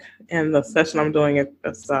PrivSec. And the session I'm doing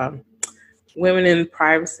is women in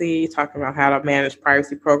privacy, talking about how to manage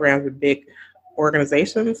privacy programs with big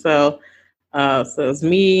organizations. So it's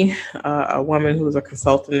me, a woman who's a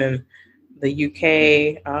consultant in the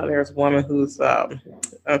UK. There's a woman who's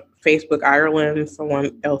Facebook Ireland,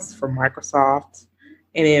 someone else from Microsoft,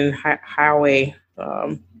 and then Huawei,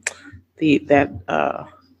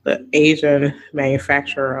 the Asian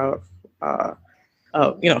manufacturer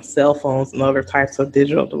of cell phones and other types of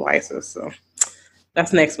digital devices. So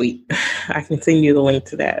that's next week. I can send you the link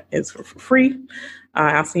to that. It's for free.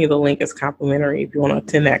 I'll send you the link as complimentary if you want to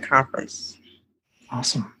attend that conference.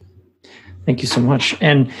 Awesome. Thank you so much.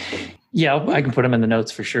 And yeah, I can put them in the notes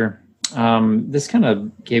for sure. This kind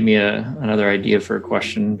of gave me another idea for a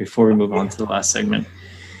question before we move on to the last segment.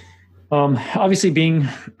 Obviously, being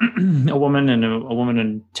a woman and a woman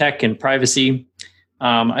in tech and privacy,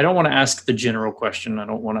 I don't want to ask the general question. I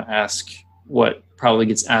don't want to ask what probably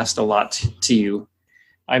gets asked a lot to you.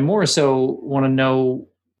 I more so want to know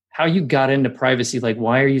how you got into privacy. Like,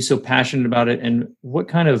 why are you so passionate about it, and what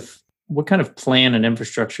kind of plan and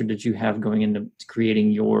infrastructure did you have going into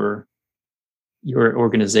creating your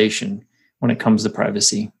organization when it comes to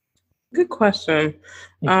privacy? Good question.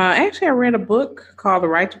 Actually, I read a book called The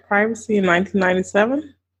Right to Privacy in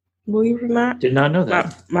 1997. Believe it or not. Did not know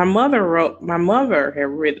that. My mother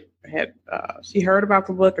she heard about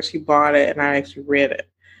the book and she bought it, and I actually read it.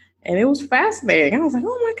 And it was fascinating. I was like,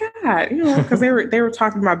 oh my God, because they were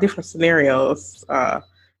talking about different scenarios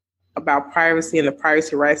about privacy and the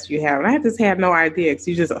privacy rights you have. And I just had no idea, because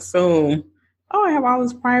you just assume, oh, I have all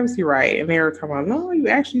this privacy right. And they were talking about, no, you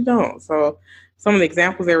actually don't. So some of the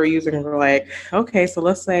examples they were using were like, okay, so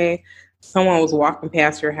let's say someone was walking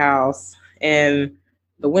past your house and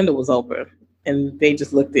the window was open and they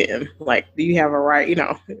just looked in. Like, do you have a right?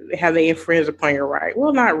 Have they infringed upon your right?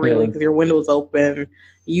 Well, not really, because your window is open.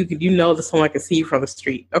 That someone can see you from the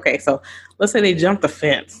street. Okay, so let's say they jump the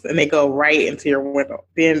fence and they go right into your window.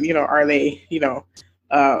 Then, are they,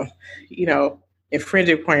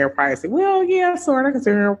 infringing upon your privacy? Well, yeah, sort of, because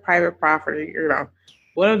they're private property.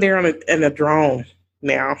 What if they're in a drone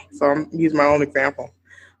now? So I'm using my own example.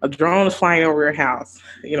 A drone is flying over your house.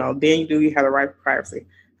 Then you have the right to privacy.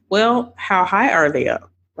 Well, how high are they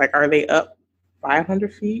up? Like, are they up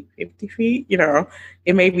 500 feet, 50 feet?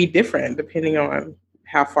 It may be different depending on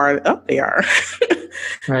how far up they are,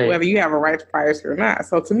 right. Whether you have a right to privacy or not.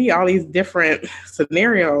 So to me, all these different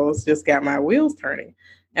scenarios just got my wheels turning.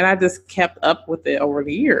 And I just kept up with it over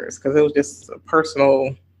the years because it was just a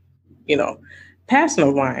personal, passion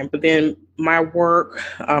of mine. But then my work,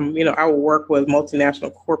 I would work with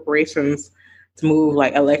multinational corporations to move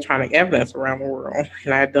like electronic evidence around the world.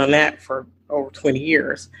 And I had done that for over 20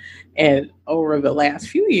 years. And over the last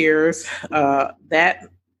few years, that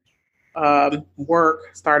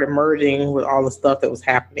work started merging with all the stuff that was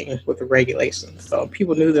happening with the regulations. So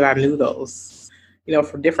people knew that I knew those,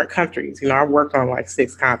 for different countries. I worked on like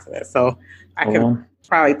 6 continents. So I can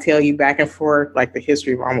probably tell you back and forth like the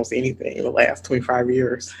history of almost anything in the last 25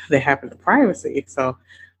 years that happened to privacy. So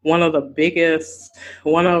one of the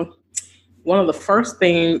first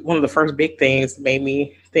big things that made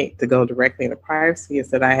me think to go directly into privacy is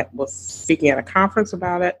that I was speaking at a conference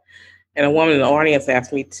about it. And a woman in the audience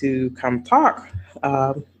asked me to come talk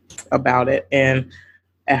about it. And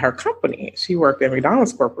at her company, she worked at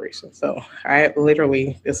McDonald's Corporation. So I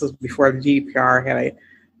literally, this was before the GDPR, had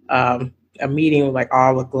a meeting with like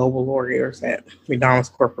all the global lawyers at McDonald's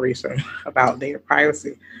Corporation about data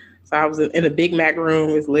privacy. So I was in a Big Mac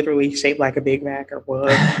room. It's literally shaped like a Big Mac, or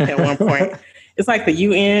was at one point. It's like the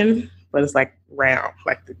UN, but it's like round,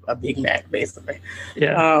 like a Big Mac, basically.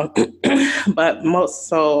 Yeah. But most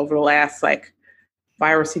so over the last like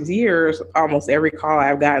 5 or 6 years, almost every call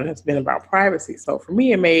I've gotten has been about privacy. So for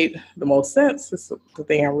me, it made the most sense. It's the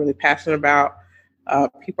thing I'm really passionate about.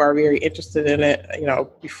 People are very interested in it. You know,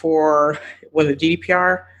 before when the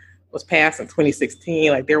GDPR was passed in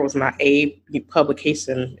 2016, like there was not a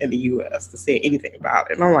publication in the US to say anything about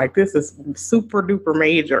it. And I'm like, this is super duper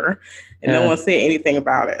major, and no one said anything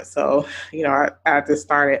about it. So, you know, I just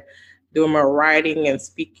started doing my writing and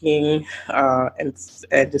speaking and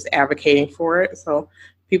just advocating for it. So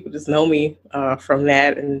people just know me from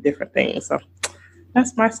that and different things. So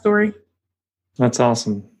that's my story. That's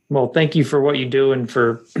awesome. Well, thank you for what you do and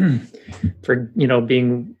for you know,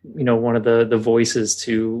 being, you know, one of the voices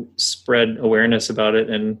to spread awareness about it.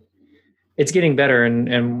 And it's getting better, and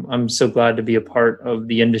I'm so glad to be a part of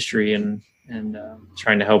the industry and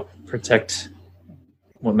trying to help protect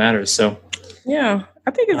what matters. So yeah,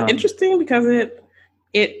 I think it's interesting because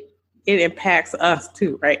it impacts us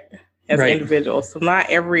too, right? As individuals. So not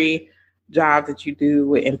every job that you do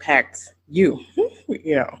would impact you,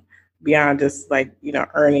 you know, beyond just like, you know,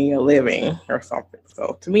 earning a living or something.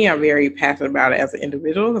 So to me, I'm very passionate about it as an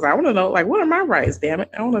individual because I want to know, like, what are my rights? Damn it,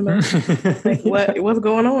 I want to know like what's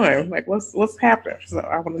going on, like what's happening. So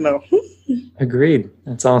I want to know. Agreed.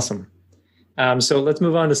 That's awesome. So let's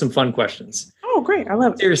move on to some fun questions. Oh, great! I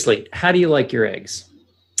love it. Seriously, how do you like your eggs?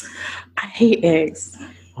 I hate eggs.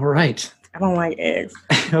 All right. I don't like eggs.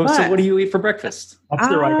 So what do you eat for breakfast? That's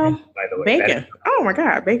the right answer, by the way. Bacon. Oh my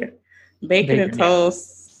God, bacon and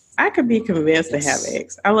toast. I could be convinced to have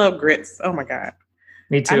eggs. I love grits. Oh my God.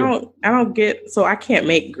 Me too. I don't get, so I can't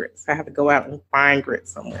make grits. I have to go out and find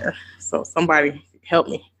grits somewhere. So somebody help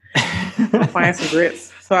me. I'll find some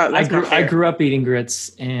grits. So I grew up eating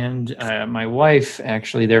grits, and my wife,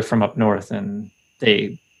 actually, they're from up north, and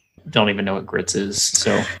they don't even know what grits is.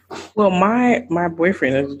 So, well, my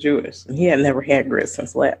boyfriend is Jewish, and he had never had grits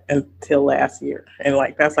until last year, and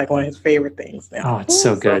like that's like one of his favorite things now. Oh, it's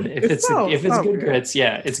so good. If it's good good grits,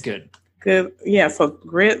 yeah, it's good. Good, yeah. So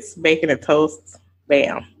grits, bacon, and toast.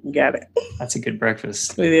 Bam, you got it. That's a good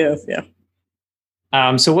breakfast. It is,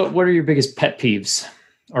 yeah. So what are your biggest pet peeves,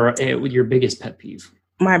 or your biggest pet peeve?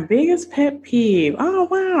 My biggest pet peeve. Oh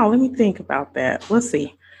wow, let me think about that. Let's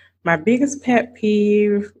see. My biggest pet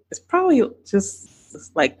peeve is probably just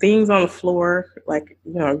like things on the floor, like,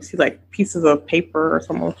 you know, you see like pieces of paper or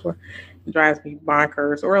something on the floor. It drives me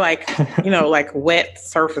bonkers. Or like, you know, like wet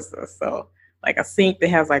surfaces. So like a sink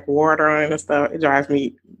that has like water on it and stuff, it drives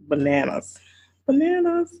me bananas.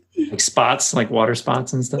 Like spots, like water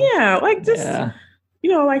spots and stuff? Yeah, like just, you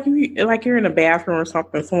know, like you're in a bathroom or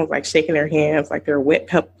something, someone's like shaking their hands like they're a wet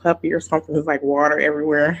puppy or something. There's like water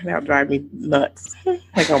everywhere. That'll drive me nuts.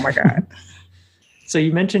 Like, oh my God. So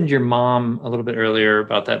you mentioned your mom a little bit earlier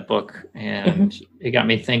about that book, and it got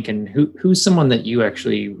me thinking, who's someone that you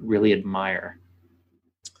actually really admire?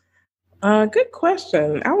 Good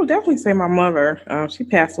question. I would definitely say my mother. She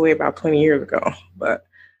passed away about 20 years ago, but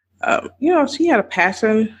you know, she had a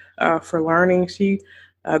passion for learning. She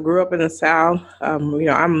grew up in the South. You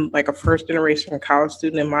know, I'm like a first generation college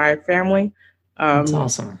student in my family. That's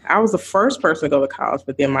awesome. I was the first person to go to college,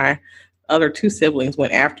 but then my other two siblings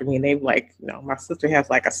went after me, and they like, you know, my sister has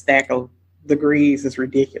like a stack of degrees. It's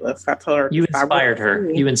ridiculous. I told her you inspired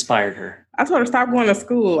her. I told her stop going to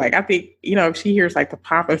school. Like, I think, you know, if she hears like the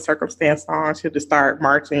Pomp and Circumstance song, she'll just start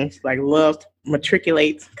marching. She like loves to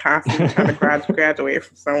matriculate, constantly trying to graduate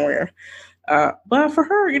from somewhere. But for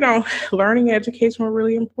her, you know, learning and education were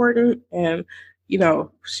really important. And, you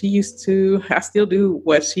know, I still do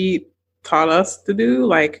what she taught us to do.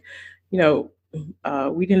 Like, you know,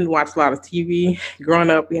 we didn't watch a lot of TV. Growing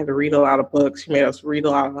up, we had to read a lot of books. She made us read a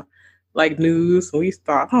lot of like news. And we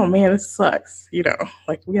thought, oh man, this sucks. You know,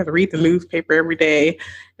 like we have to read the newspaper every day.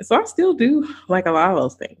 And so I still do like a lot of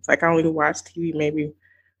those things. Like I only watch TV maybe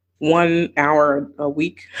 1 hour a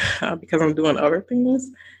week because I'm doing other things.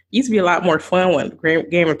 It used to be a lot more fun when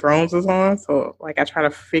Game of Thrones was on. So like I try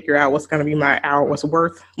to figure out what's going to be my hour, what's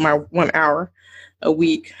worth my 1 hour a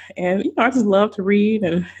week. And, you know, I just love to read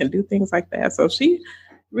and do things like that. So she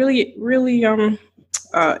really, really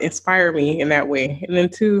inspired me in that way. And then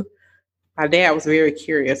too, my dad was very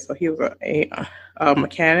curious. So he was a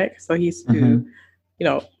mechanic. So he used to, you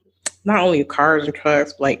know, not only cars and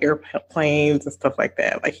trucks, but like airplanes and stuff like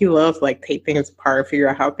that. Like he loves to like take things apart, figure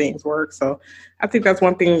out how things work. So I think that's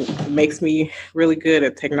one thing that makes me really good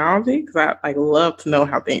at technology, because I like love to know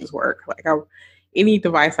how things work. Like any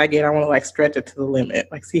device I get, I want to like stretch it to the limit,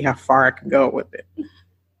 like see how far I can go with it.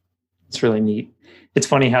 It's really neat. It's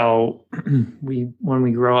funny how when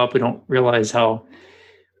we grow up, we don't realize how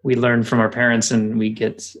we learn from our parents, and we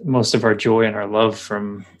get most of our joy and our love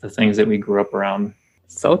from the things that we grew up around.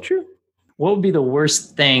 So true. What would be the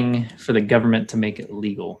worst thing for the government to make it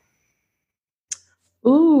legal?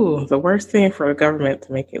 Ooh, the worst thing for the government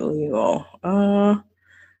to make it legal. I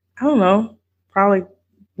don't know. Probably,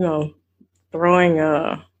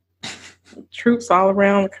 throwing troops all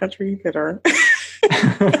around the country that are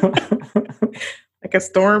like a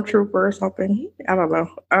stormtrooper or something. I don't know.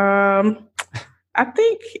 I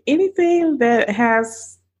think anything that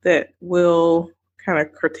will kind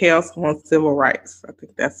of curtail someone's civil rights. I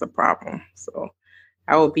think that's a problem. So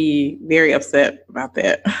I would be very upset about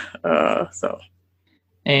that.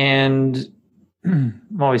 And I'm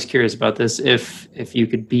always curious about this. If you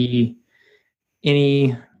could have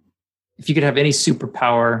any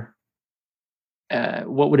superpower,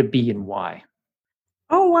 what would it be and why?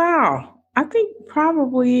 Oh, wow. I think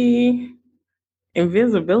probably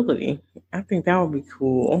invisibility. I think that would be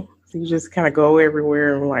cool. So you just kind of go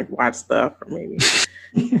everywhere and like watch stuff, or maybe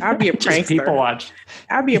I'd be a prankster. People watch.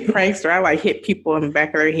 I'd be a prankster. I like hit people in the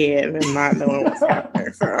back of their head and not knowing what's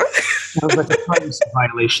happening. So. Sounds like a privacy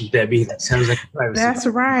violation, Debbie. That sounds like a privacy. That's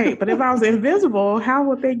right. But if I was invisible, how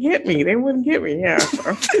would they get me? They wouldn't get me. Yeah.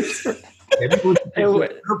 So.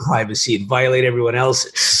 Her privacy and violate everyone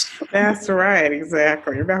else's. That's right.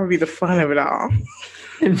 Exactly. That would be the fun of it all.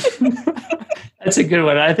 That's a good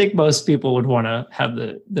one. I think most people would want to have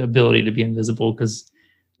the ability to be invisible, because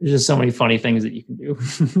there's just so many funny things that you can do.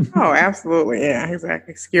 Oh, absolutely. Yeah,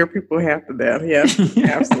 exactly. Scare people half to death. Yes,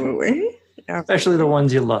 absolutely. Especially the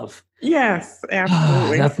ones you love. Yes,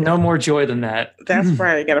 absolutely. No more joy than that. That's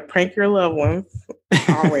right. You got to prank your loved ones.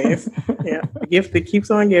 Always. Yeah. A gift that keeps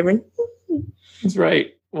on giving. That's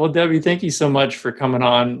right. Well, Debbie, thank you so much for coming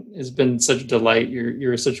on. It's been such a delight.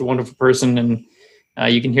 You're such a wonderful person, and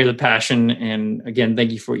you can hear the passion. And again, thank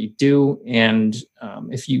you for what you do. And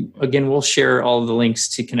we'll share all of the links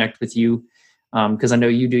to connect with you, because I know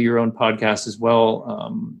you do your own podcast as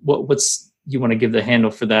well. You want to give the handle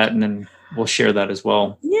for that, and then we'll share that as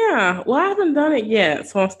well. Yeah. Well, I haven't done it yet,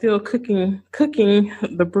 so I'm still cooking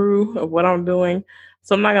the brew of what I'm doing.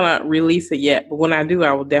 So I'm not gonna release it yet, but when I do,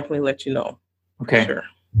 I will definitely let you know. Okay. Sure.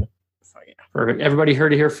 So yeah. Perfect. Everybody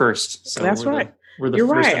heard it here first. So that's right. You're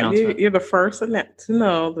right. You're the first to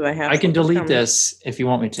know that I have. I can delete this if you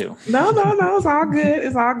want me to. No. It's all good.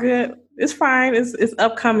 It's all good. It's fine. It's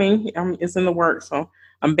upcoming. It's in the works. So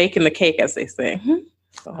I'm baking the cake, as they say.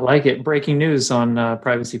 So. I like it. Breaking news on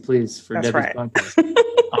Privacy Please for That's Debbie's right. podcast.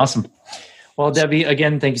 Awesome. Well, Debbie,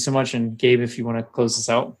 again, thank you so much. And Gabe, if you want to close this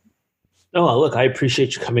out. No, look, I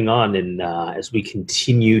appreciate you coming on. And as we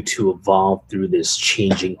continue to evolve through this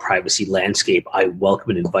changing privacy landscape, I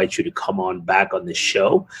welcome and invite you to come on back on this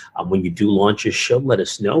show. When you do launch your show, let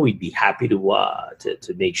us know. We'd be happy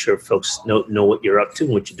to make sure folks know what you're up to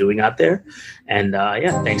and what you're doing out there. And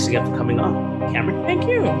thanks again for coming on. Cameron? Thank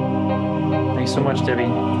you. Thanks so much, Debbie.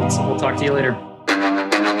 We'll talk to you later.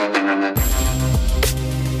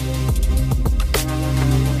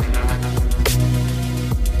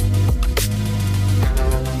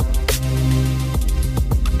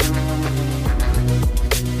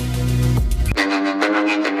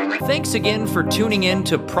 Thanks again for tuning in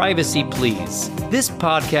to Privacy Please. This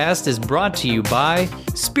podcast is brought to you by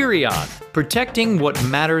Spirion, protecting what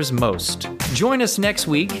matters most. Join us next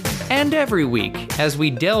week and every week as we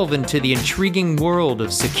delve into the intriguing world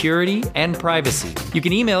of security and privacy. You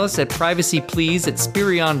can email us at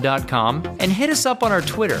privacyplease@spirion.com and hit us up on our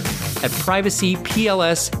Twitter at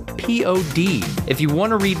privacyplspod. If you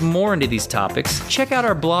want to read more into these topics, check out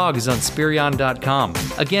our blogs on spirion.com.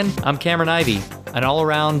 Again, I'm Cameron Ivy, an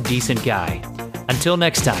all-around decent guy. Until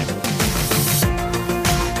next time.